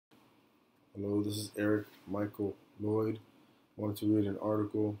Hello, this is Eric Michael Lloyd. I wanted to read an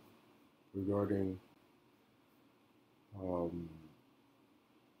article regarding um,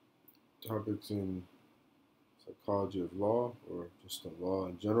 topics in psychology of law or just the law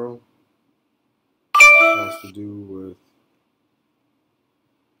in general. It has to do with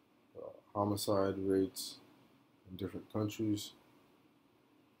homicide rates in different countries.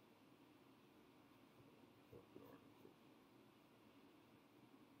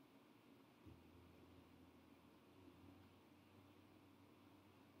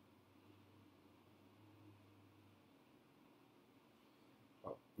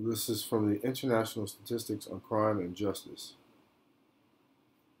 This is from the International Statistics on Crime and Justice.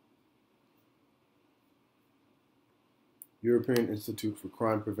 European Institute for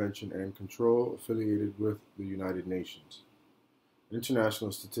Crime Prevention and Control, affiliated with the United Nations.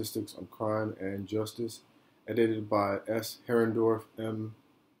 International Statistics on Crime and Justice, edited by S. Herrendorf, M.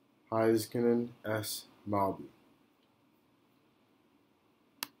 Heiskanen, S. Malby.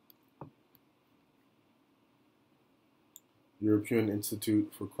 European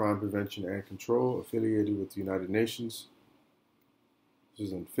Institute for Crime Prevention and Control, affiliated with the United Nations. This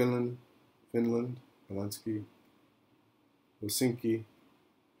is in Finland, Helsinki,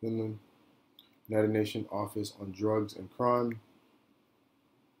 Finland. United Nations Office on Drugs and Crime,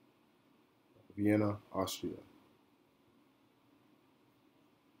 Vienna, Austria.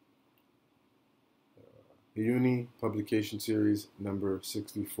 Hyuni, publication series number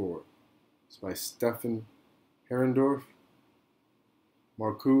 64. It's by Stefan Herrendorf,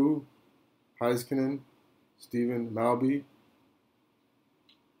 Markku Heiskanen, Stephen Malby.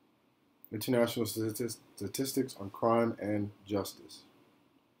 International Statistics on Crime and Justice,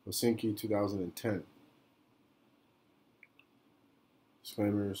 Helsinki, 2010.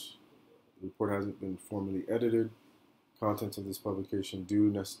 Disclaimers: the report hasn't been formally edited. Contents of this publication do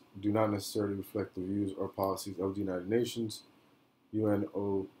not necessarily reflect the views or policies of the United Nations,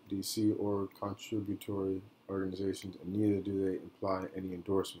 UNODC, or contributory organizations, and neither do they imply any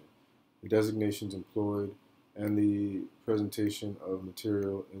endorsement. The designations employed and the presentation of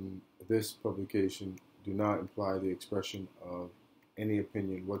material in this publication do not imply the expression of any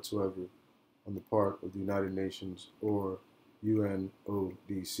opinion whatsoever on the part of the United Nations or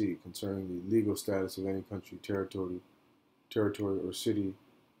UNODC concerning the legal status of any country, territory or city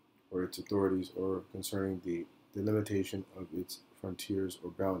or its authorities, or concerning the delimitation of its frontiers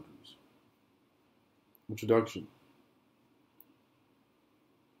or boundaries. Introduction.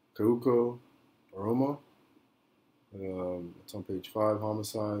 Kauko Aroma. It's on page 5,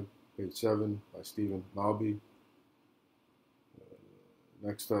 Homicide. Page 7 by Stephen Malby.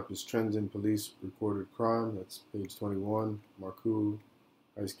 Next up is Trends in Police Recorded Crime. That's page 21, Markku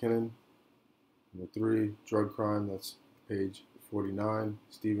Heiskanen. Number 3, Drug Crime. That's page 49,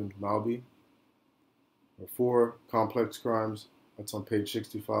 Stephen Malby. Number 4, Complex Crimes. That's on page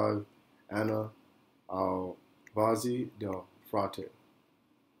 65, Anna Alvasi del Frate.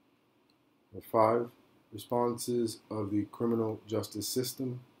 Number 5, Responses of the Criminal Justice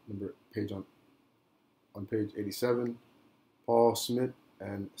System. On page 87, Paul Smith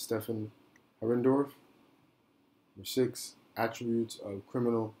and Stefan Herrendorf. Number 6, Attributes of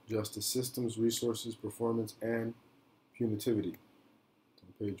Criminal Justice Systems, Resources, Performance, and Punitivity.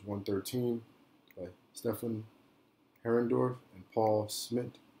 On page 113 by Stefan Herrendorf and Paul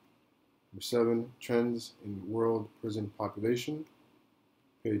Smith. Number 7, Trends in World Prison Population.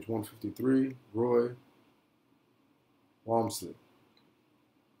 Page 153, Roy Walmsley.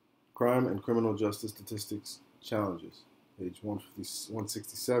 Crime and Criminal Justice Statistics Challenges. Page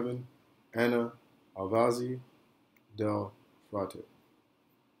 167, Anna Alvasi del Frate.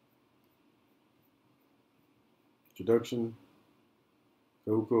 Introduction.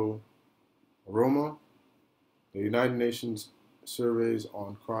 Kauko Aroma. The United Nations surveys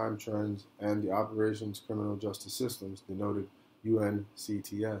on crime trends and the operations criminal justice systems, denoted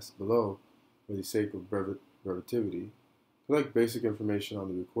UNCTS below for the sake of brevity, collect basic information on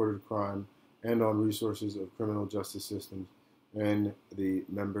the recorded crime and on resources of criminal justice systems in the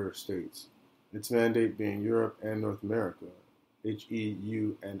member states. Its mandate being Europe and North America,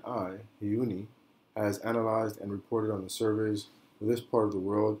 Hyuni has analyzed and reported on the surveys for this part of the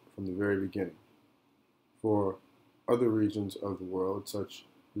world from the very beginning. For other regions of the world, such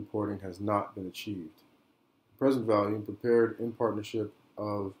reporting has not been achieved. The present volume, prepared in partnership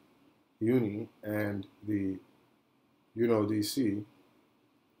of Hyuni and the UNODC,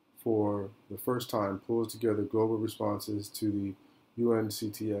 for the first time pulls together global responses to the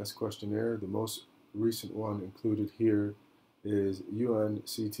UNCTS questionnaire. The most recent one included here is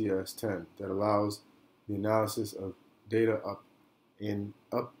UNCTS 10, that allows the analysis of data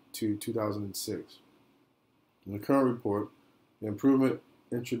to 2006. In the current report, the improvement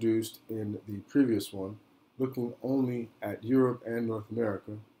introduced in the previous one, looking only at Europe and North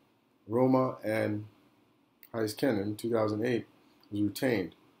America, Roma and Heiskanen 2008, was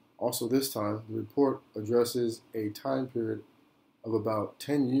retained. Also this time, the report addresses a time period of about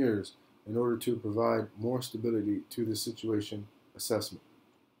 10 years in order to provide more stability to the situation assessment.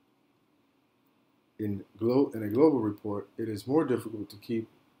 In a global report, it is more difficult to keep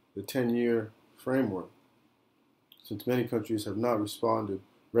the 10-year framework since many countries have not responded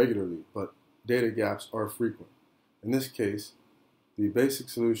regularly, but data gaps are frequent. In this case, the basic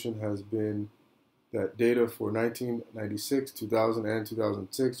solution has been that data for 1996, 2000, and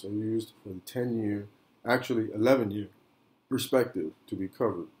 2006 are used for the 10-year, actually 11-year perspective to be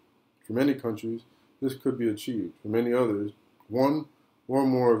covered. For many countries, this could be achieved. For many others, one or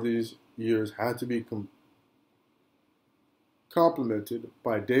more of these years had to be complemented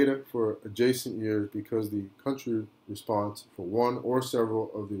by data for adjacent years because the country response for one or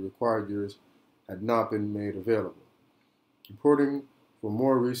several of the required years had not been made available. Reporting for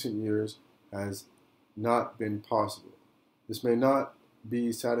more recent years has not been possible. This may not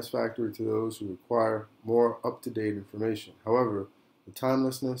be satisfactory to those who require more up-to-date information. However, the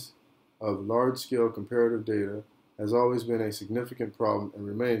timelessness of large-scale comparative data has always been a significant problem and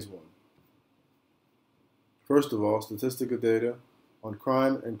remains one. First of all, statistical data on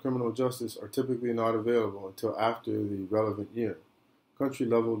crime and criminal justice are typically not available until after the relevant year.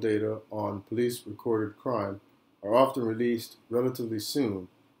 Country-level data on police-recorded crime are often released relatively soon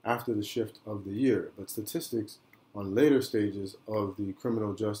after the shift of the year, but statistics on later stages of the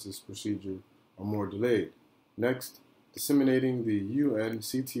criminal justice procedure are more delayed. Next, disseminating the UN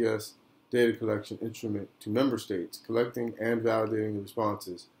CTS data collection instrument to member states, collecting and validating the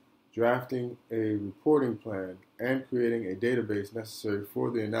responses, drafting a reporting plan, and creating a database necessary for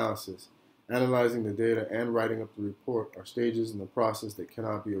the analysis, analyzing the data, and writing up the report are stages in the process that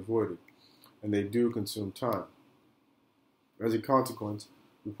cannot be avoided, and they do consume time. As a consequence,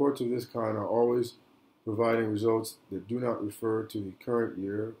 reports of this kind are always providing results that do not refer to the current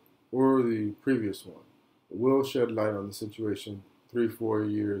year or the previous one, but will shed light on the situation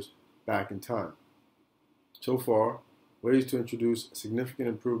 3-4 years back in time. So far, ways to introduce significant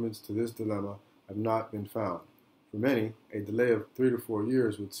improvements to this dilemma have not been found. For many, a delay of 3 to 4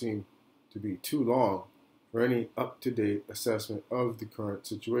 years would seem to be too long for any up-to-date assessment of the current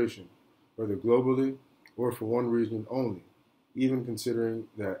situation, whether globally or for one region only, even considering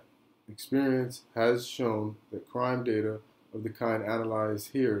that experience has shown that crime data of the kind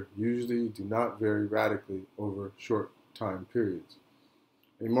analyzed here usually do not vary radically over short time periods.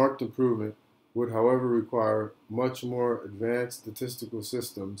 A marked improvement would, however, require much more advanced statistical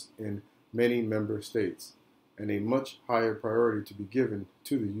systems in many member states, and a much higher priority to be given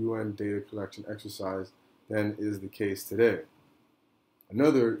to the UN data collection exercise than is the case today.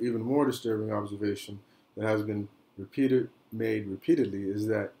 Another, even more disturbing observation that has been made repeatedly is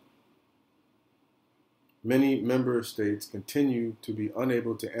that many member states continue to be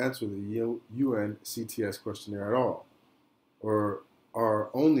unable to answer the UN CTS questionnaire at all, or are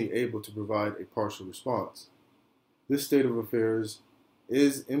only able to provide a partial response. This state of affairs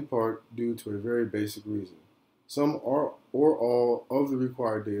is in part due to a very basic reason. Some or all of the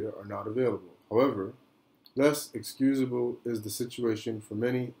required data are not available. However, less excusable is the situation for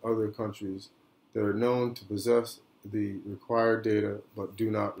many other countries that are known to possess the required data but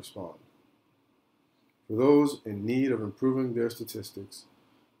do not respond. For those in need of improving their statistics,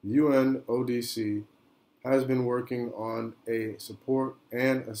 the UNODC has been working on a support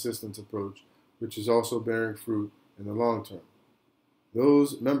and assistance approach which is also bearing fruit in the long term.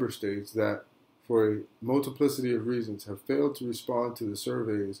 Those member states that, for a multiplicity of reasons, have failed to respond to the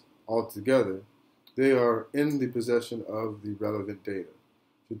surveys altogether, they are in the possession of the relevant data,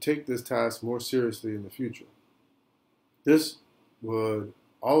 should take this task more seriously in the future. This would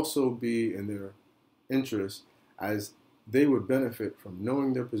also be in their interest, as they would benefit from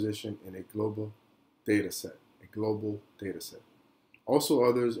knowing their position in a global data set. Also,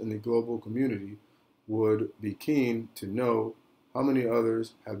 others in the global community would be keen to know how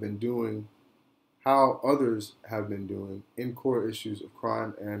others have been doing in core issues of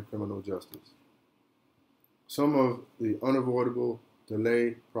crime and criminal justice. Some of the unavoidable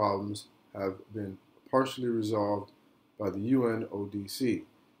delay problems have been partially resolved by the UNODC,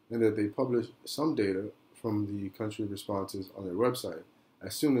 in that they publish some data from the country responses on their website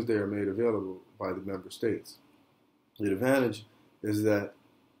as soon as they are made available by the member states. The advantage is that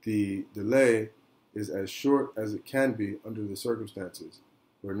the delay is as short as it can be under the circumstances,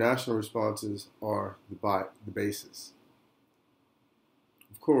 where national responses are the basis.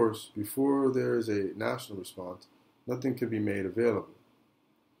 Of Of course, before there is a national response, nothing can be made available.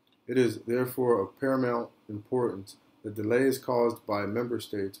 It is therefore of paramount importance that delays caused by member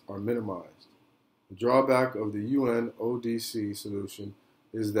states are minimized. The drawback of the UNODC solution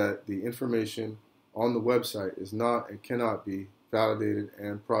is that the information on the website is not and cannot be validated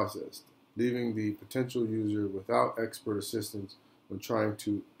and processed, leaving the potential user without expert assistance when trying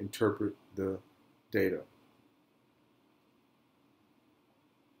to interpret the data.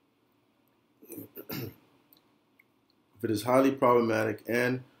 If it is highly problematic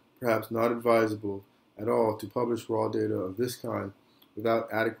and perhaps not advisable at all to publish raw data of this kind without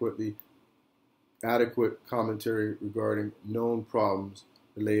adequate commentary regarding known problems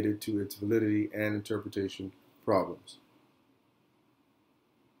related to its validity and interpretation problems.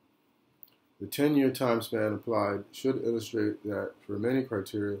 The 10-year time span applied should illustrate that for many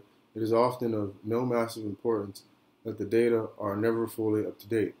criteria, it is often of no massive importance that the data are never fully up to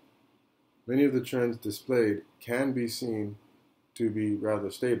date. Many of the trends displayed can be seen to be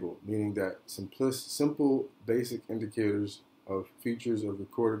rather stable, meaning that simple basic indicators of features of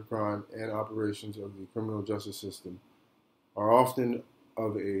recorded crime and operations of the criminal justice system are often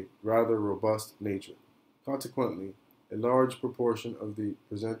of a rather robust nature. Consequently, a large proportion of the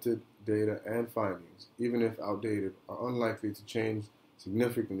presented data and findings, even if outdated, are unlikely to change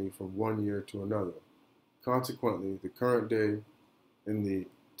significantly from one year to another. Consequently, the current day in the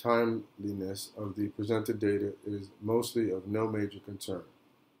timeliness of the presented data is mostly of no major concern.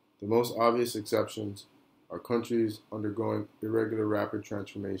 The most obvious exceptions are countries undergoing irregular rapid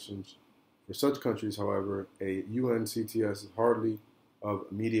transformations. For such countries, however, a UNCTS is hardly of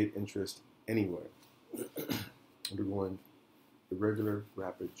immediate interest anyway. Undergoing irregular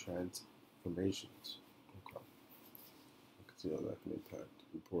rapid transformations. Okay. I can see how that can impact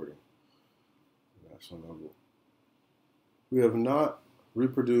reporting at the national level. We have not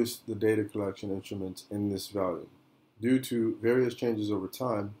reproduced the data collection instruments in this volume. Due to various changes over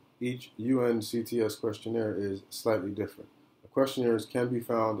time, each UNCTS questionnaire is slightly different. The questionnaires can be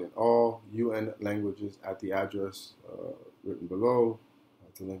found in all UN languages at the address written below.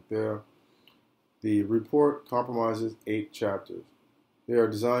 That's a link there. The report comprises 8 chapters. They are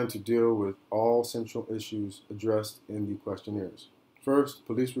designed to deal with all central issues addressed in the questionnaires. First,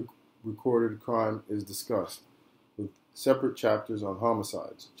 police recorded crime is discussed, with separate chapters on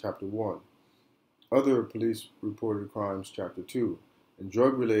homicides, Chapter 1, other police-reported crimes, Chapter 2, and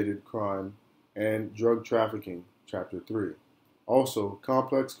drug-related crime and drug trafficking, Chapter 3. Also,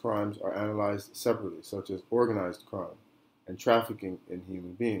 complex crimes are analyzed separately, such as organized crime and trafficking in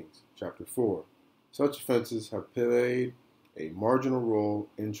human beings, Chapter 4. Such offenses have played a marginal role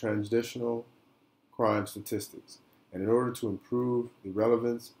in transitional crime statistics, and in order to improve the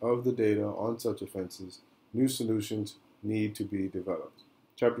relevance of the data on such offenses, new solutions need to be developed.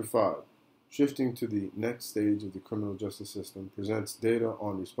 Chapter 5, shifting to the next stage of the criminal justice system, presents data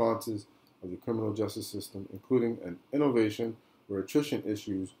on responses of the criminal justice system, including an innovation where attrition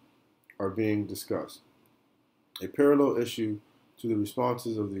issues are being discussed. A parallel issue to the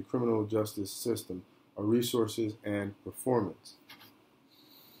responses of the criminal justice system are resources and performance.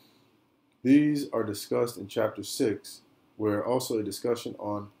 These are discussed in Chapter 6, where also a discussion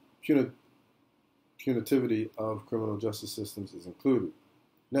on punitivity of criminal justice systems is included.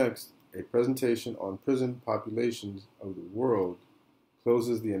 Next, a presentation on prison populations of the world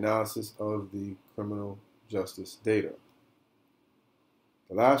closes the analysis of the criminal justice data.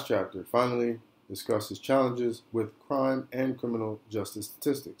 The last chapter finally discusses challenges with crime and criminal justice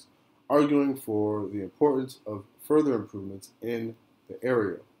statistics, arguing for the importance of further improvements in the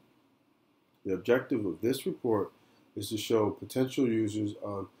area. The objective of this report is to show potential users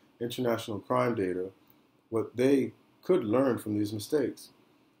of international crime data what they could learn from these mistakes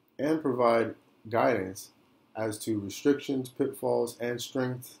and provide guidance as to restrictions, pitfalls, and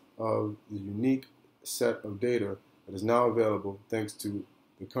strengths of the unique set of data that is now available thanks to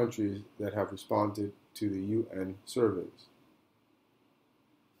the countries that have responded to the UN surveys.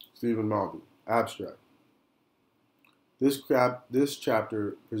 Stephen Malby, abstract. This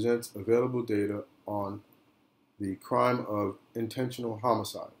chapter presents available data on the crime of intentional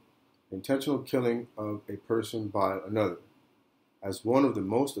homicide, intentional killing of a person by another. As one of the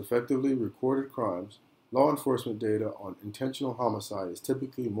most effectively recorded crimes, law enforcement data on intentional homicide is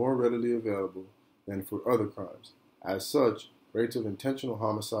typically more readily available than for other crimes. As such, rates of intentional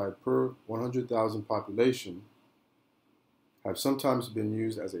homicide per 100,000 population have sometimes been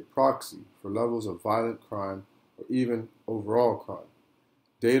used as a proxy for levels of violent crime or even overall crime.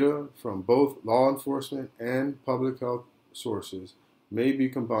 Data from both law enforcement and public health sources may be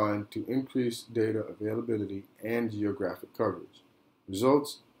combined to increase data availability and geographic coverage.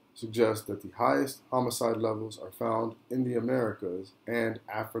 Results suggest that the highest homicide levels are found in the Americas and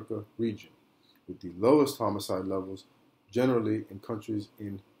Africa region, with the lowest homicide levels generally in countries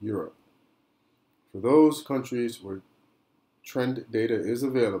in Europe. For those countries where trend data is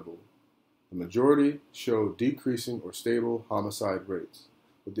available, the majority show decreasing or stable homicide rates,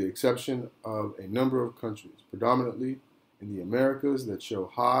 with the exception of a number of countries, predominantly in the Americas, that show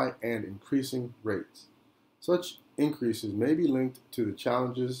high and increasing rates. Such increases may be linked to the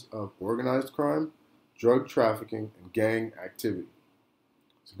challenges of organized crime, drug trafficking, and gang activity.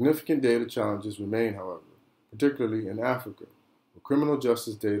 Significant data challenges remain, however, particularly in Africa, where criminal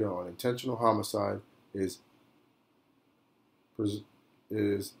justice data on intentional homicide is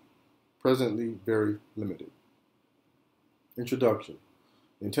presently very limited. Introduction.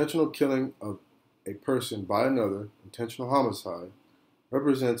 The intentional killing of a person by another, intentional homicide,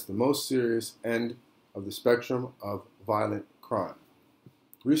 represents the most serious end of the spectrum of violent crime.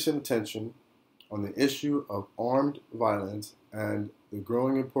 Recent attention on the issue of armed violence and the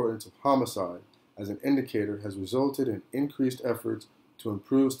growing importance of homicide as an indicator has resulted in increased efforts to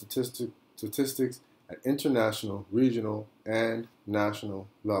improve statistics at international, regional, and national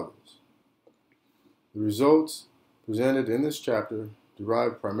levels. The results presented in this chapter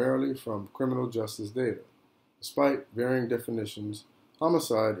derive primarily from criminal justice data. Despite varying definitions,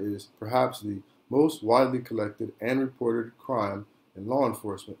 homicide is perhaps the most widely collected and reported crime in law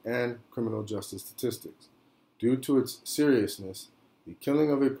enforcement and criminal justice statistics. Due to its seriousness, the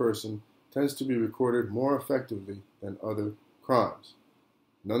killing of a person tends to be recorded more effectively than other crimes.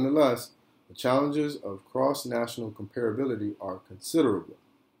 Nonetheless, the challenges of cross-national comparability are considerable.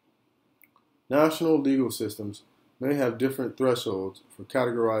 National legal systems may have different thresholds for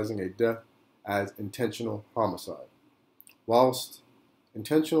categorizing a death as intentional homicide. Whilst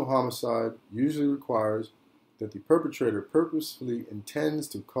intentional homicide usually requires that the perpetrator purposefully intends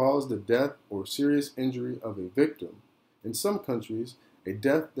to cause the death or serious injury of a victim, in some countries, a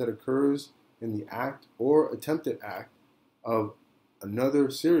death that occurs in the act or attempted act of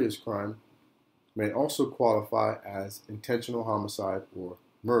another serious crime may also qualify as intentional homicide or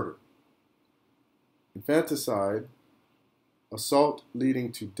murder. Infanticide, assault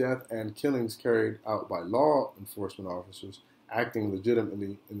leading to death, and killings carried out by law enforcement officers acting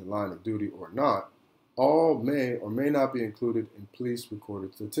legitimately in the line of duty or not, all may or may not be included in police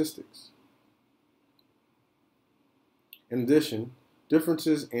recorded statistics. In addition,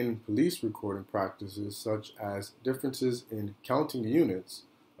 differences in police recording practices, such as differences in counting units,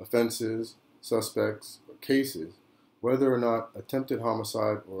 offenses, suspects, or cases, whether or not attempted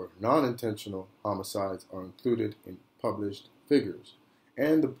homicide or non-intentional homicides are included in published figures,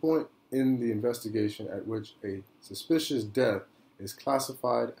 and the point in the investigation at which a suspicious death is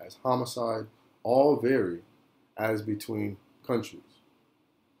classified as homicide all vary as between countries.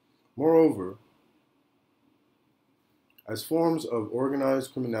 Moreover, as forms of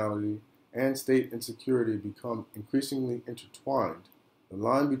organized criminality and state insecurity become increasingly intertwined, the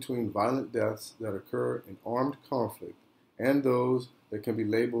line between violent deaths that occur in armed conflict and those that can be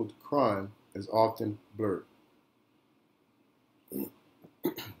labeled crime is often blurred.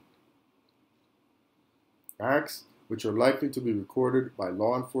 Acts which are likely to be recorded by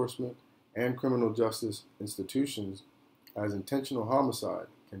law enforcement and criminal justice institutions as intentional homicide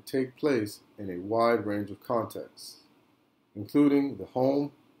can take place in a wide range of contexts, including the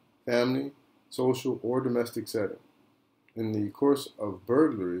home, family, social, or domestic setting, in the course of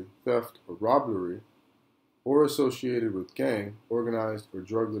burglary, theft, or robbery, or associated with gang, organized, or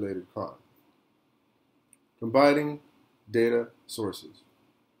drug-related crime. Combining data sources.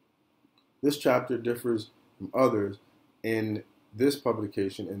 This chapter differs from others in this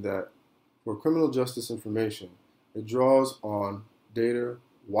publication in that for criminal justice information, it draws on data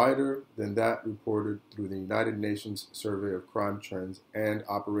wider than that reported through the United Nations Survey of Crime Trends and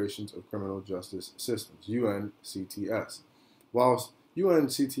Operations of Criminal Justice Systems, UNCTS. Whilst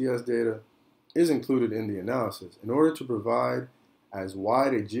UNCTS data is included in the analysis, in order to provide as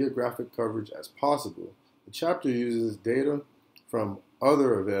wide a geographic coverage as possible, the chapter uses data from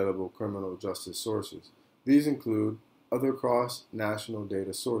other available criminal justice sources. These include other cross-national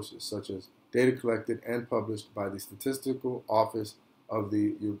data sources, such as data collected and published by the Statistical Office of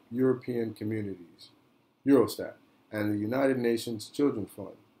the European Communities, Eurostat, and the United Nations Children's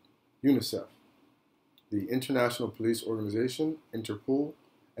Fund, UNICEF, the International Police Organization, Interpol,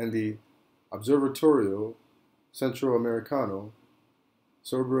 and the Observatorio Centroamericano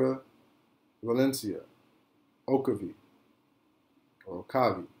sobre Violencia, OCAVI, or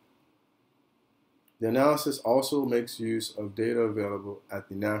OCAVI. The analysis also makes use of data available at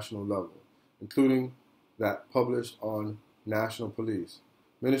the national level, including that published on national police,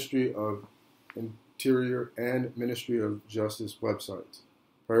 Ministry of Interior, and Ministry of Justice websites.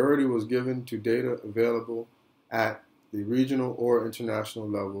 Priority was given to data available at the regional or international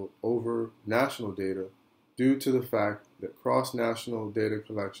level over national data due to the fact that cross-national data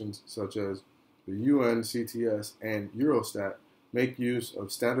collections such as the UN, CTS, and Eurostat make use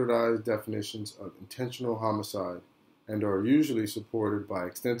of standardized definitions of intentional homicide and are usually supported by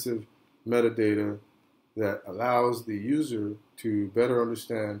extensive metadata that allows the user to better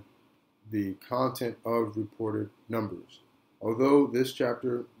understand the content of reported numbers. Although this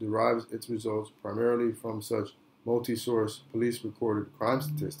chapter derives its results primarily from such multi-source police-recorded crime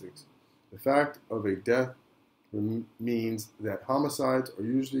statistics, the fact of a death means that homicides are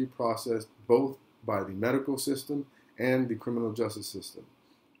usually processed both by the medical system and the criminal justice system,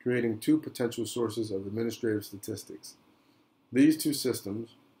 creating two potential sources of administrative statistics. These two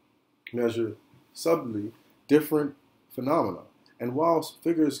systems measure subtly different phenomena, and while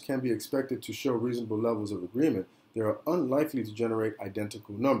figures can be expected to show reasonable levels of agreement, they are unlikely to generate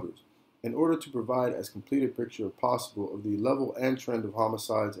identical numbers. In order to provide as complete a picture as possible of the level and trend of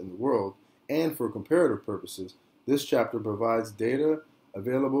homicides in the world, and for comparative purposes, this chapter provides data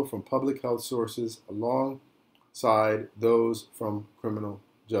available from public health sources alongside those from criminal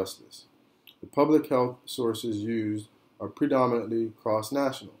justice. The public health sources used are predominantly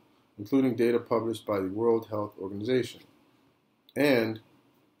cross-national, including data published by the World Health Organization and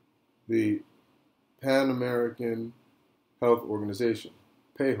the Pan-American Health Organization,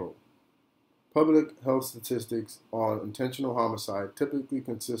 PAHO. Public health statistics on intentional homicide typically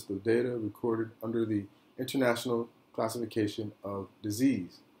consist of data recorded under the International Classification of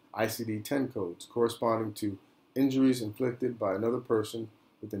Disease, ICD-10 codes, corresponding to injuries inflicted by another person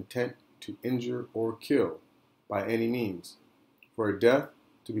with intent to injure or kill by any means. For a death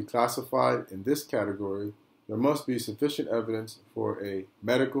to be classified in this category, there must be sufficient evidence for a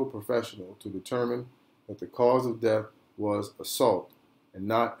medical professional to determine that the cause of death was assault and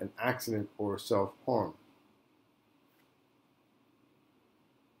not an accident or self-harm.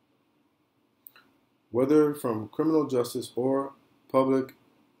 Whether from criminal justice or public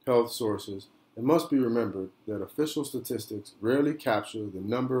health sources, it must be remembered that official statistics rarely capture the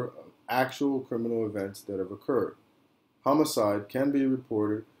number of actual criminal events that have occurred. Homicide can be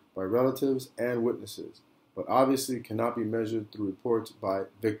reported by relatives and witnesses, but obviously cannot be measured through reports by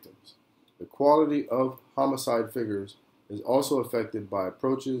victims. The quality of homicide figures is also affected by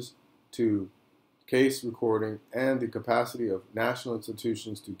approaches to case recording and the capacity of national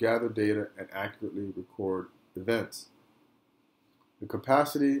institutions to gather data and accurately record events. The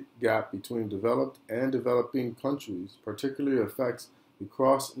capacity gap between developed and developing countries particularly affects the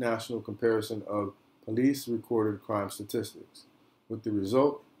cross-national comparison of police-recorded crime statistics, with the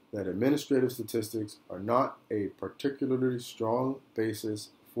result that administrative statistics are not a particularly strong basis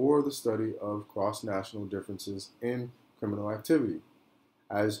for the study of cross-national differences in criminal activity.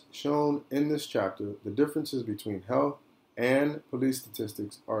 As shown in this chapter, the differences between health and police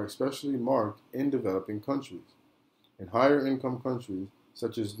statistics are especially marked in developing countries. In higher income countries,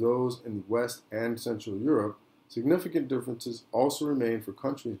 such as those in West and Central Europe, significant differences also remain for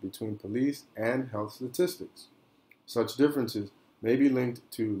countries between police and health statistics. Such differences may be linked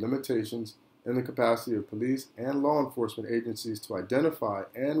to limitations in the capacity of police and law enforcement agencies to identify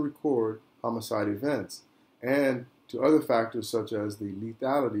and record homicide events, and to other factors such as the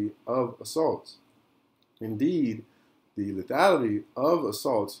lethality of assaults. Indeed, the lethality of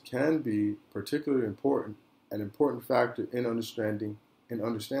assaults can be particularly an important factor in understanding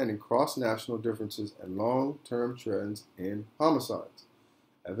cross-national differences and long-term trends in homicides.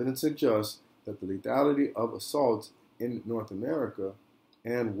 Evidence suggests that the lethality of assaults in North America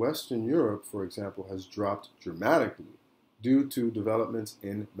and Western Europe, for example, has dropped dramatically due to developments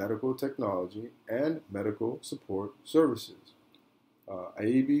in medical technology and medical support services.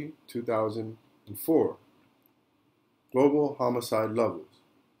 AIEB 2004. Global homicide levels.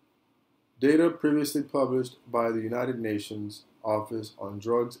 Data previously published by the United Nations Office on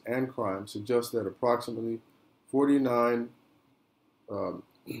Drugs and Crime suggests that approximately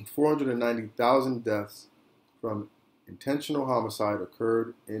 490,000 deaths from intentional homicide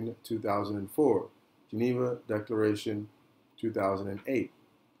occurred in 2004, Geneva Declaration 2008.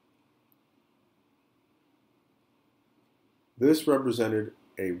 This represented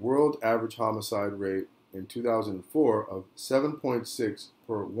a world average homicide rate in 2004 of 7.6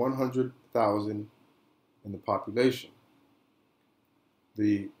 per 100,000 in the population.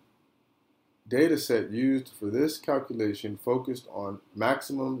 The data set used for this calculation focused on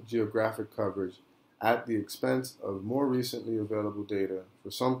maximum geographic coverage at the expense of more recently available data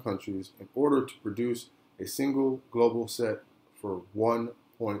for some countries in order to produce a single global set for one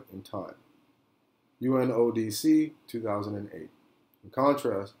point in time. UNODC 2008. In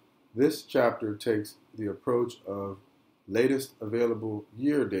contrast, this chapter takes the approach of latest available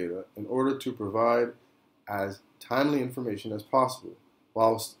year data in order to provide as timely information as possible,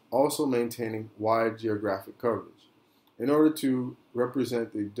 whilst also maintaining wide geographic coverage. In order to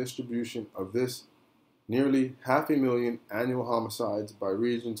represent the distribution of this nearly 500,000 annual homicides by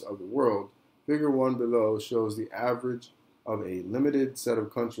regions of the world, Figure 1 below shows the average of a limited set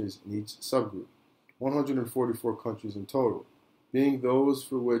of countries in each subgroup, 144 countries in total, being those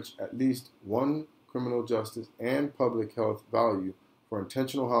for which at least one criminal justice and public health value for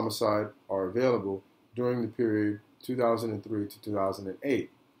intentional homicide are available during the period 2003 to 2008.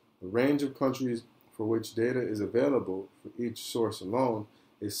 The range of countries for which data is available for each source alone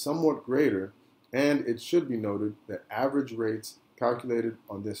is somewhat greater, and it should be noted that average rates calculated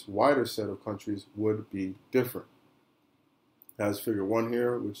on this wider set of countries would be different. As Figure 1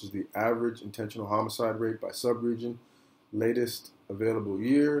 here, which is the average intentional homicide rate by subregion, latest available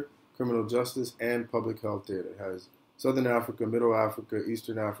year, criminal justice, and public health data. It has Southern Africa, Middle Africa,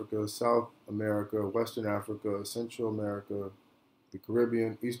 Eastern Africa, South America, Western Africa, Central America, the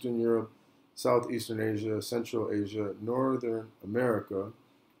Caribbean, Eastern Europe, Southeastern Asia, Central Asia, Northern America,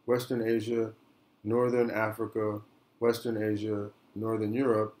 Western Asia, Northern Africa, Western Asia, Northern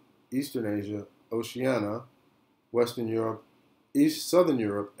Europe, Eastern Asia, Oceania, Western Europe, Southern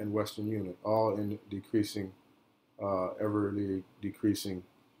Europe, and Western Europe, all in decreasing, everly decreasing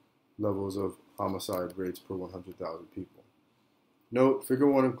levels of homicide rates per 100,000 people. Note, Figure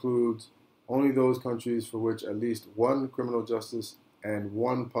 1 includes only those countries for which at least one criminal justice and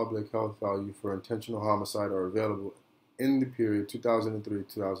one public health value for intentional homicide are available in the period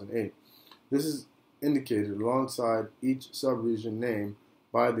 2003-2008. This is indicated alongside each subregion name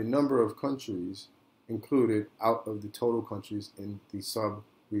by the number of countries included out of the total countries in the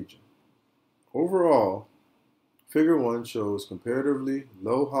subregion. Overall, Figure 1 shows comparatively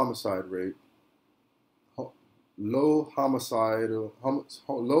low homicide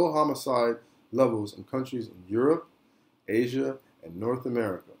levels in countries in Europe, Asia, and North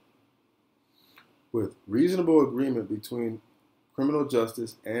America, with reasonable agreement between criminal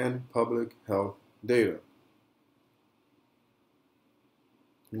justice and public health data.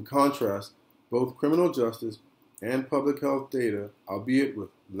 In contrast, both criminal justice and public health data, albeit with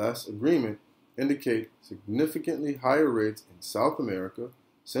less agreement, indicate significantly higher rates in South America,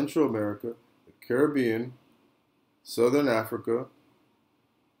 Central America, the Caribbean, Southern Africa,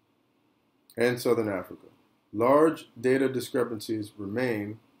 and Southern Africa. Large data discrepancies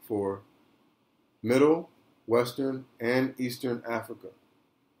remain for Middle, Western, and Eastern Africa.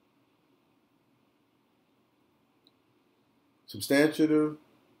 Substantive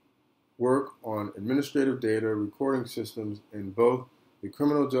work on administrative data recording systems in both the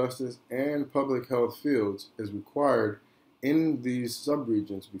criminal justice and public health fields is required in these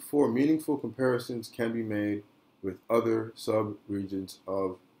subregions before meaningful comparisons can be made with other subregions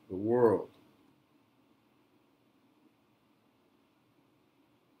of the world.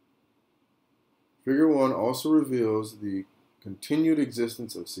 Figure 1 also reveals the continued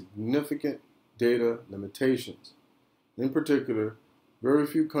existence of significant data limitations. In particular, very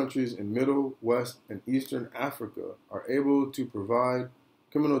few countries in Middle, West, and Eastern Africa are able to provide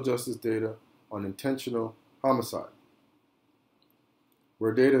criminal justice data on intentional homicide.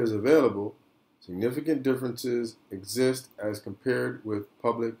 Where data is available, significant differences exist as compared with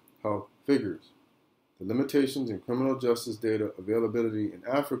public health figures. The limitations in criminal justice data availability in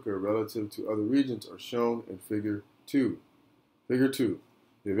Africa relative to other regions are shown in Figure 2. Figure 2.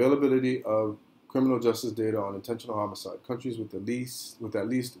 The availability of criminal justice data on intentional homicide. Countries with at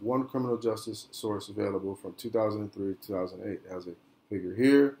least one criminal justice source available from 2003 to 2008. It has a figure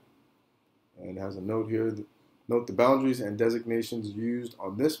here, and it has a note here. Note the boundaries and designations used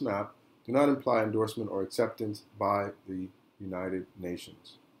on this map do not imply endorsement or acceptance by the United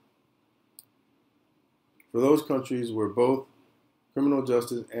Nations. For those countries where both criminal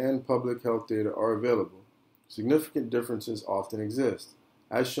justice and public health data are available, significant differences often exist.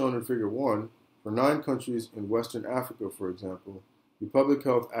 As shown in Figure 1, for 9 countries in Western Africa, for example, the public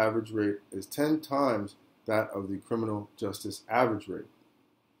health average rate is 10 times that of the criminal justice average rate.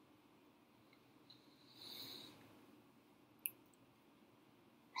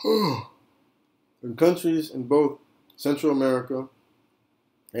 In countries in both Central America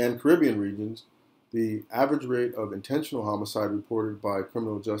and Caribbean regions, the average rate of intentional homicide reported by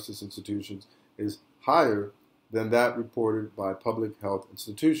criminal justice institutions is higher than that reported by public health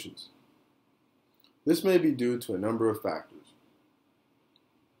institutions. This may be due to a number of factors.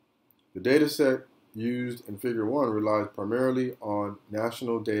 The data set used in Figure 1 relies primarily on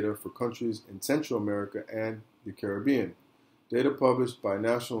national data for countries in Central America and the Caribbean. Data published by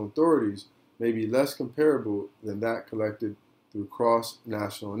national authorities may be less comparable than that collected through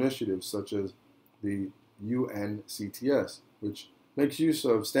cross-national initiatives such as the UNCTS, which makes use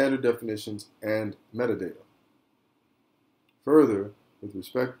of standard definitions and metadata. Further, with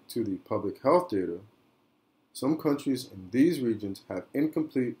respect to the public health data, some countries in these regions have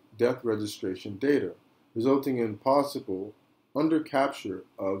incomplete death registration data, resulting in possible undercapture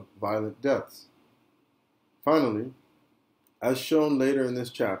of violent deaths. Finally, as shown later in this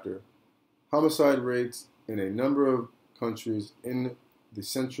chapter, homicide rates in a number of countries in the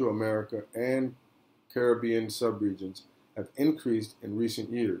Central America and Caribbean subregions have increased in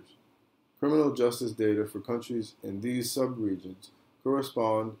recent years. Criminal justice data for countries in these subregions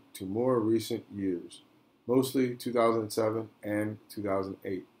correspond to more recent years, mostly 2007 and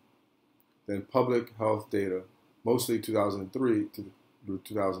 2008, than public health data, mostly 2003 through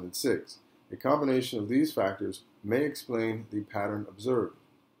 2006. A combination of these factors may explain the pattern observed.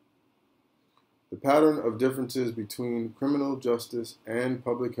 The pattern of differences between criminal justice and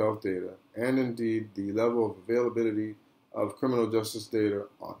public health data, and indeed the level of availability of criminal justice data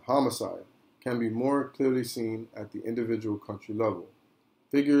on homicide, can be more clearly seen at the individual country level.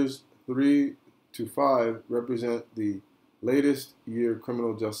 Figures 3 to 5 represent the latest year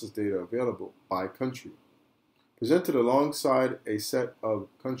criminal justice data available by country, presented alongside a set of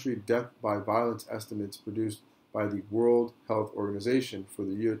country death by violence estimates produced by the World Health Organization for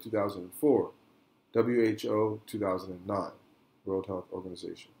the year 2004, WHO 2009, World Health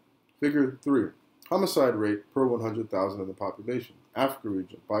Organization. Figure 3, homicide rate per 100,000 of the population, Africa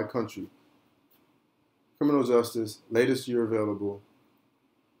region, by country, criminal justice, latest year available,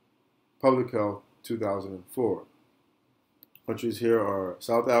 public health 2004. Countries here are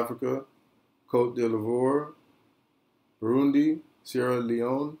South Africa, Côte d'Ivoire, Burundi, Sierra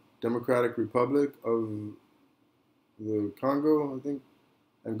Leone, Democratic Republic of the Congo, I think,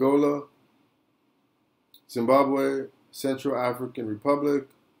 Angola, Zimbabwe, Central African Republic,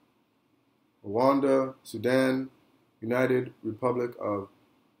 Rwanda, Sudan, United Republic of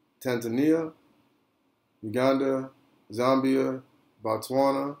Tanzania, Uganda, Zambia,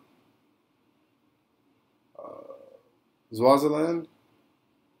 Botswana, Swaziland,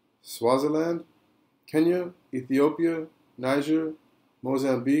 Kenya, Ethiopia, Niger,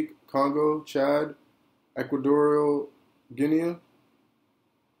 Mozambique, Congo, Chad, Equatorial Guinea,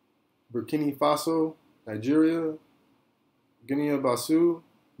 Burkina Faso, Nigeria, Guinea-Bissau,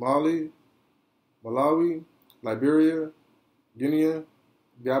 Mali, Malawi, Liberia, Guinea,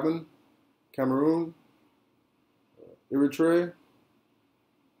 Gabon, Cameroon, Eritrea,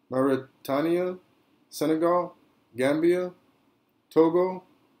 Mauritania, Senegal, Gambia, Togo,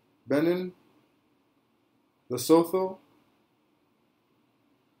 Benin, Lesotho,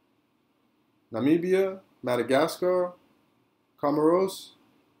 Namibia, Madagascar, Comoros,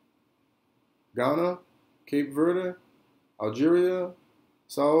 Ghana, Cape Verde, Algeria,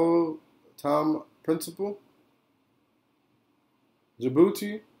 Sao Tome Principe,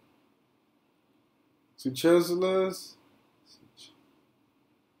 Djibouti, Seychelles,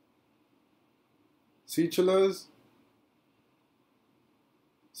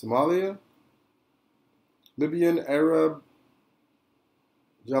 Somalia, Libyan Arab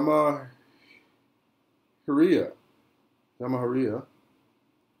Jamahiriya,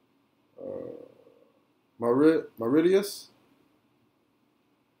 Mauritius,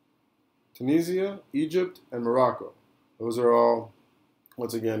 Tunisia, Egypt, and Morocco. Those are all,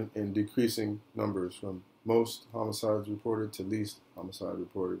 once again, in decreasing numbers from most homicides reported to least homicide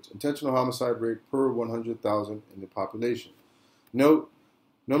reported. Intentional homicide rate per 100,000 in the population. Note,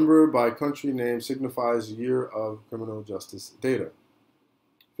 number by country name signifies year of criminal justice data.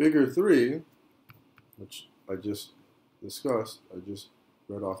 Figure 3, which I just discussed, I just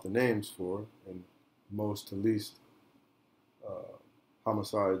read off the names for, in most to least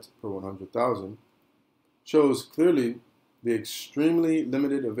homicides per 100,000, shows clearly the extremely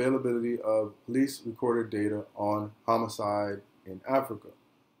limited availability of police-recorded data on homicide in Africa.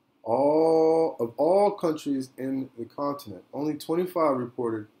 Of all countries in the continent, only 25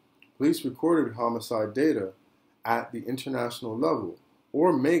 reported police-recorded homicide data at the international level,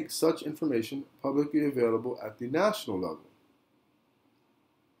 or make such information publicly available at the national level.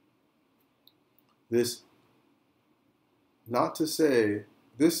 This is not to say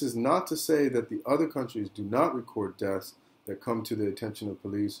that the other countries do not record deaths that come to the attention of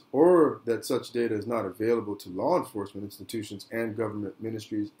police, or that such data is not available to law enforcement institutions and government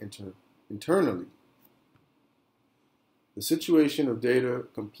ministries internally. The situation of data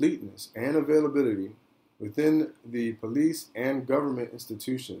completeness and availability within the police and government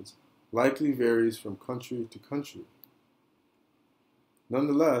institutions likely varies from country to country.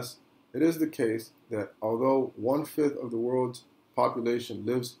 Nonetheless, it is the case that although 1/5 of the world's population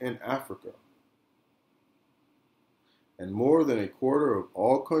lives in Africa, and more than a quarter of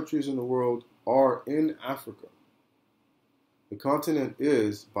all countries in the world are in Africa, the continent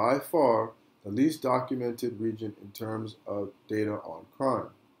is, by far, the least documented region in terms of data on crime.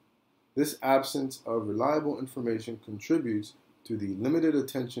 This absence of reliable information contributes to the limited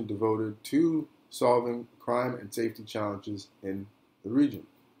attention devoted to solving crime and safety challenges in the region.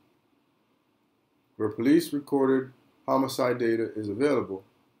 Where police recorded homicide data is available,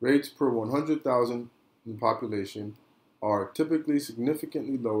 rates per 100,000 in population are typically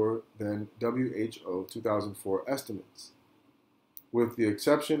significantly lower than WHO 2004 estimates, with the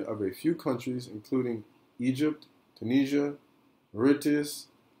exception of a few countries including Egypt, Tunisia, Mauritius,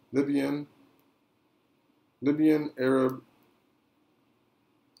 Libyan Arab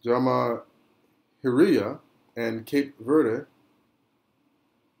Jamahiriya, and Cape Verde.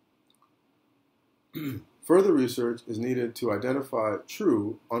 Further research is needed to identify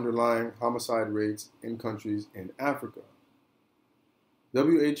true underlying homicide rates in countries in Africa.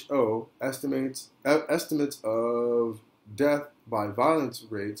 WHO estimates of death by violence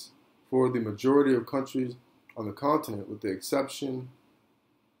rates for the majority of countries on the continent, with the exception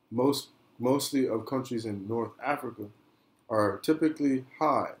mostly of countries in North Africa, are typically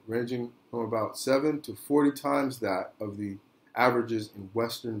high, ranging from about 7 to 40 times that of the averages in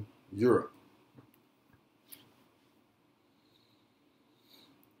Western Europe.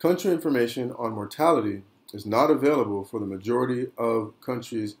 Country information on mortality is not available for the majority of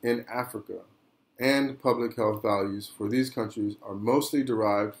countries in Africa, and public health values for these countries are mostly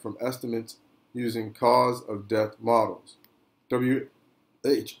derived from estimates using cause of death models.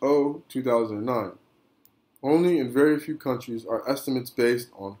 WHO 2009. Only in very few countries are estimates based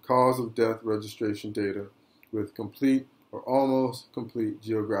on cause of death registration data with complete or almost complete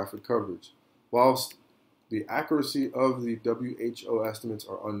geographic coverage. Whilst the accuracy of the WHO estimates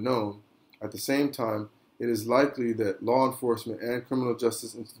are unknown, at the same time, it is likely that law enforcement and criminal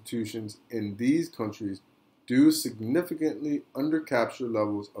justice institutions in these countries do significantly undercapture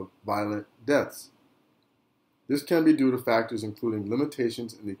levels of violent deaths. This can be due to factors including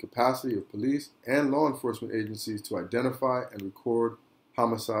limitations in the capacity of police and law enforcement agencies to identify and record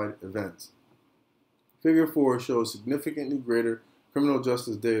homicide events. Figure 4 shows significantly greater criminal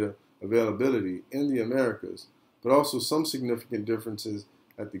justice data availability in the Americas, but also some significant differences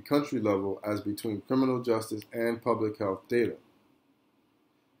at the country level as between criminal justice and public health data.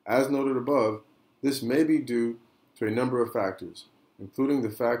 As noted above, this may be due to a number of factors, including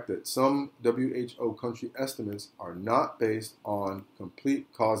the fact that some WHO country estimates are not based on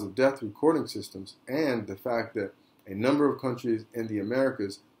complete cause of death recording systems, and the fact that a number of countries in the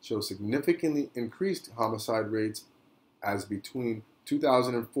Americas show significantly increased homicide rates as between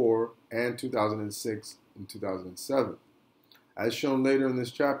 2004 and 2006 and 2007. As shown later in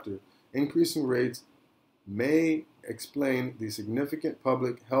this chapter, increasing rates may explain the significant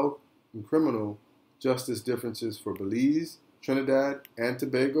public health and criminal justice differences for Belize, Trinidad and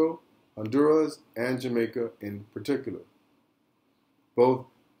Tobago, Honduras, and Jamaica in particular. Both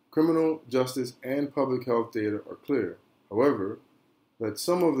criminal justice and public health data are clear. However, that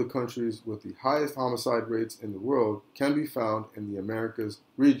some of the countries with the highest homicide rates in the world can be found in the Americas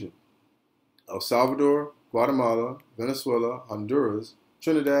region. El Salvador, Guatemala, Venezuela, Honduras,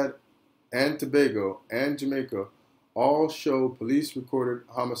 Trinidad and Tobago, and Jamaica all show police-recorded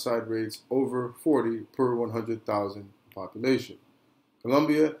homicide rates over 40 per 100,000 population.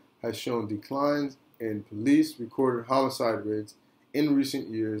 Colombia has shown declines in police-recorded homicide rates in recent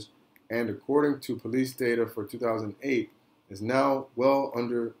years, and according to police data for 2008, is now well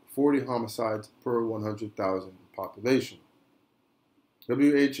under 40 homicides per 100,000 population.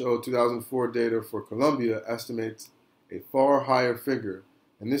 WHO 2004 data for Colombia estimates a far higher figure,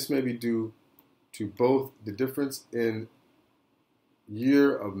 and this may be due to both the difference in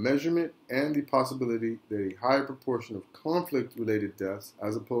year of measurement and the possibility that a higher proportion of conflict-related deaths,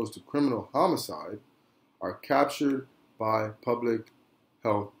 as opposed to criminal homicide, are captured by public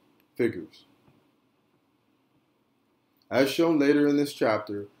health figures. As shown later in this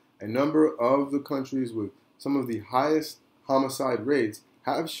chapter, a number of the countries with some of the highest homicide rates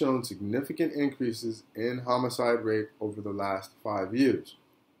have shown significant increases in homicide rate over the last 5 years.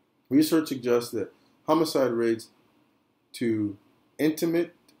 Research suggests that homicide rates to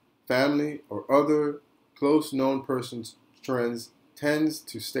intimate, family, or other close known persons tends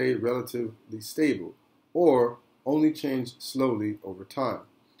to stay relatively stable, or only change slowly over time.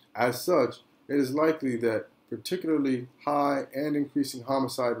 As such, it is likely that particularly high and increasing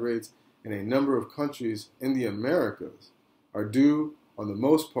homicide rates in a number of countries in the Americas are due, on the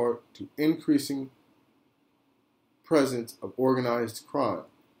most part, to increasing presence of organized crime,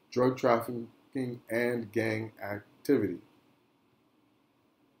 drug trafficking, and gang activity.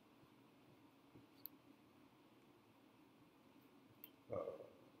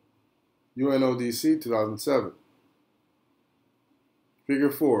 UNODC 2007.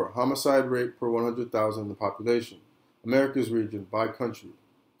 Figure 4. Homicide rate per 100,000 in the population. America's region by country.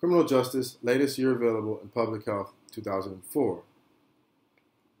 Criminal justice, latest year available in public health, 2004.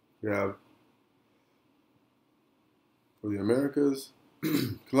 We have, for the Americas,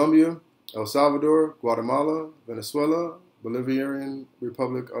 Colombia, El Salvador, Guatemala, Venezuela, Bolivarian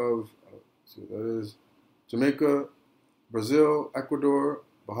Republic of, Jamaica, Brazil, Ecuador,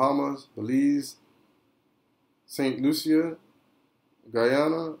 Bahamas, Belize, St. Lucia,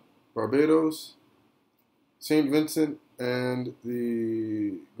 Guyana, Barbados, St. Vincent and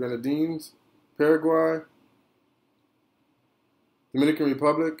the Grenadines, Paraguay, Dominican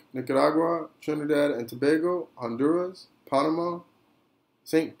Republic, Nicaragua, Trinidad and Tobago, Honduras, Panama,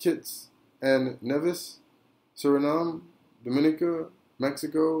 St. Kitts and Nevis, Suriname, Dominica,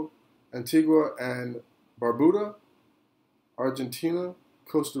 Mexico, Antigua and Barbuda, Argentina,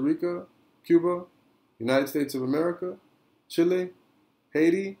 Costa Rica, Cuba, United States of America, Chile,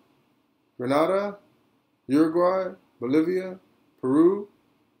 Haiti, Grenada, Uruguay, Bolivia, Peru,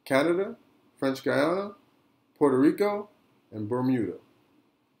 Canada, French Guiana, Puerto Rico, and Bermuda.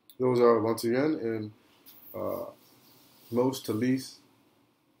 Those are, once again, in most to least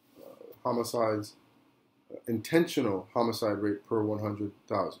homicides, intentional homicide rate per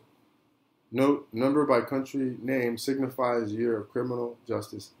 100,000. Note, number by country name signifies year of criminal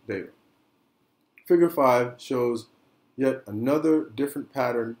justice data. Figure 5 shows yet another different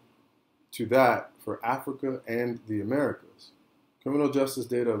pattern to that for Africa and the Americas. Criminal justice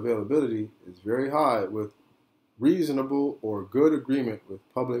data availability is very high with reasonable or good agreement with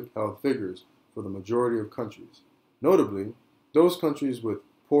public health figures for the majority of countries. Notably, those countries with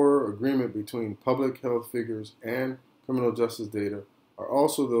poorer agreement between public health figures and criminal justice data are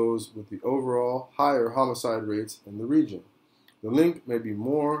also those with the overall higher homicide rates in the region. The link may be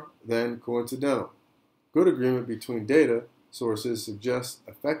more than coincidental. Good agreement between data sources suggests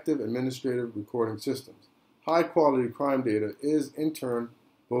effective administrative recording systems. High-quality crime data is, in turn,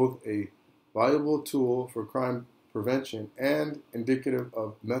 both a valuable tool for crime prevention and indicative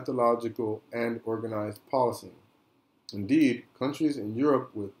of methodological and organized policing. Indeed, countries in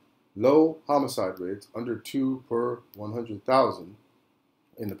Europe with low homicide rates, under 2 per 100,000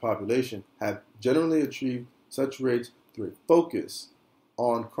 in the population, have generally achieved such rates through a focus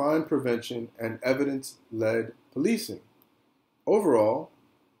on crime prevention and evidence-led policing. Overall,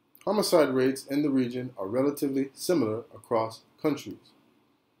 homicide rates in the region are relatively similar across countries,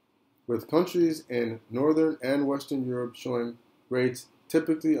 with countries in Northern and Western Europe showing rates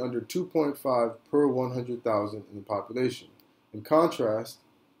typically under 2.5 per 100,000 in the population. In contrast,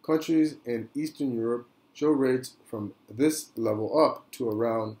 countries in Eastern Europe show rates from this level up to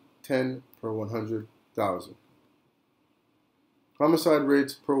around 10 per 100,000. Homicide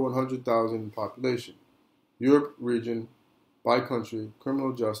rates per 100,000 in population. Europe region by country,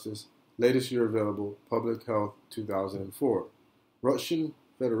 criminal justice, latest year available, public health, 2004. Russian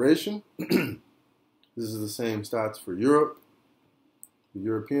Federation, this is the same stats for Europe, the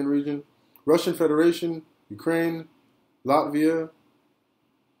European region. Russian Federation, Ukraine, Latvia,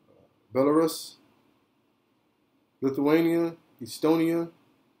 Belarus, Lithuania, Estonia,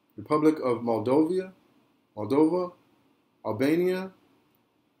 Republic of Moldova, Albania,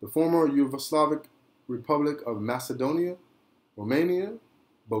 the former Yugoslavic Republic of Macedonia, Romania,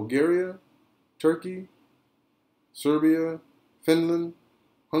 Bulgaria, Turkey, Serbia, Finland,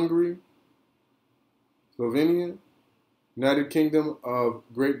 Hungary, Slovenia, United Kingdom of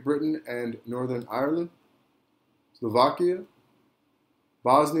Great Britain and Northern Ireland, Slovakia,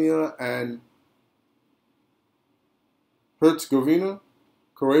 Bosnia and Herzegovina,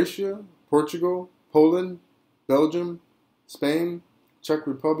 Croatia, Portugal, Poland, Belgium, Spain, Czech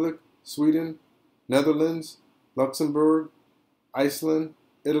Republic, Sweden, Netherlands, Luxembourg, Iceland,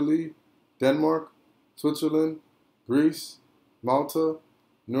 Italy, Denmark, Switzerland, Greece, Malta,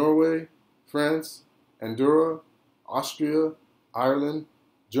 Norway, France, Andorra, Austria, Ireland,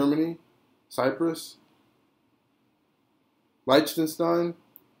 Germany, Cyprus, Liechtenstein,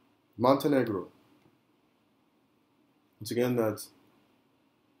 Montenegro. Once again, that's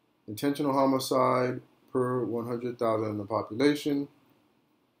intentional homicide per 100,000 in the population,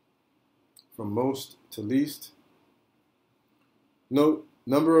 from most to least. Note,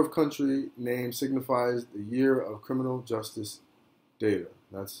 number of country name signifies the year of criminal justice data.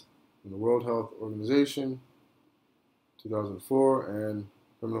 That's in the World Health Organization, 2004, and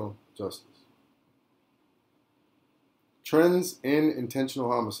criminal justice. Trends in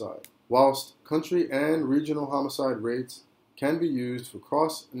intentional homicide. Whilst country and regional homicide rates can be used for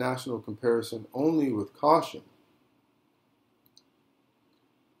cross-national comparison only with caution,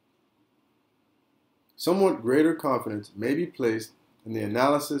 somewhat greater confidence may be placed in the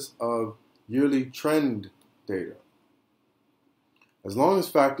analysis of yearly trend data. As long as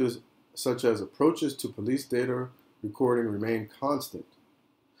factors such as approaches to police data recording remain constant,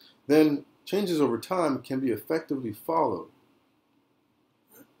 then changes over time can be effectively followed,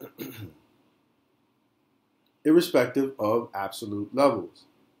 irrespective of absolute levels.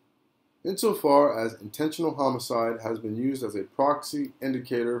 Insofar as intentional homicide has been used as a proxy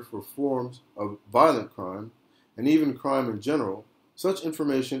indicator for forms of violent crime, and even crime in general, such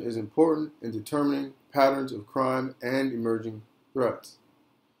information is important in determining patterns of crime and emerging threats.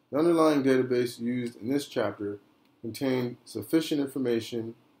 The underlying database used in this chapter contained sufficient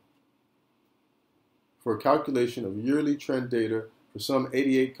information for calculation of yearly trend data for some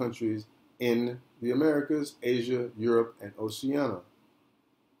 88 countries in the Americas, Asia, Europe, and Oceania.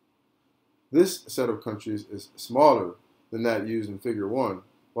 This set of countries is smaller than that used in Figure 1,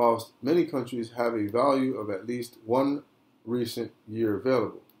 whilst many countries have a value of at least one recent year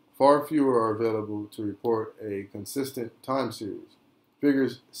available. Far fewer are available to report a consistent time series.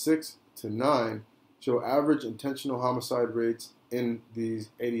 Figures 6 to 9 show average intentional homicide rates in these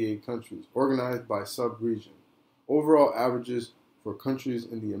 88 countries, organized by sub-region. Overall averages for countries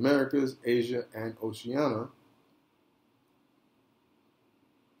in the Americas, Asia, and Oceania,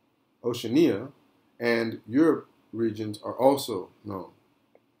 and Europe regions are also known.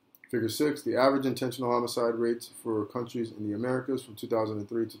 Figure 6, the average intentional homicide rates for countries in the Americas from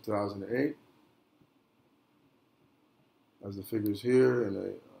 2003 to 2008. As the figures here in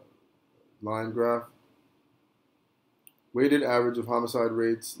a line graph. Weighted average of homicide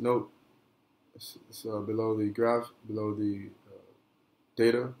rates. Note below the graph, below the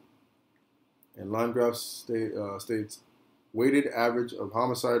data. And line graph states weighted average of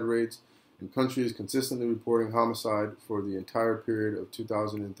homicide rates in countries consistently reporting homicide for the entire period of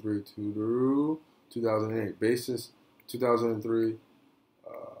 2003 to 2008. Basis 2003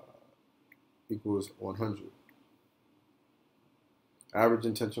 equals 100. Average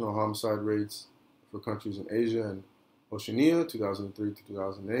intentional homicide rates for countries in Asia and Oceania, 2003 to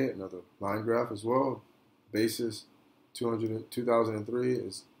 2008, another line graph as well. Basis 2003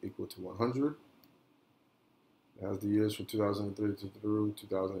 is equal to 100. It has the years from 2003 to through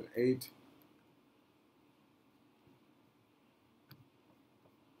 2008.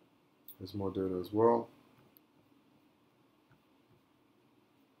 There's more data as well.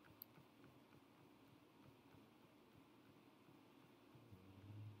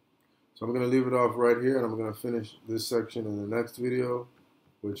 So I'm going to leave it off right here, and I'm going to finish this section in the next video,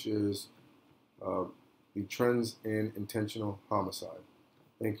 which is the trends in intentional homicide.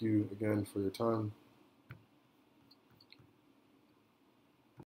 Thank you again for your time.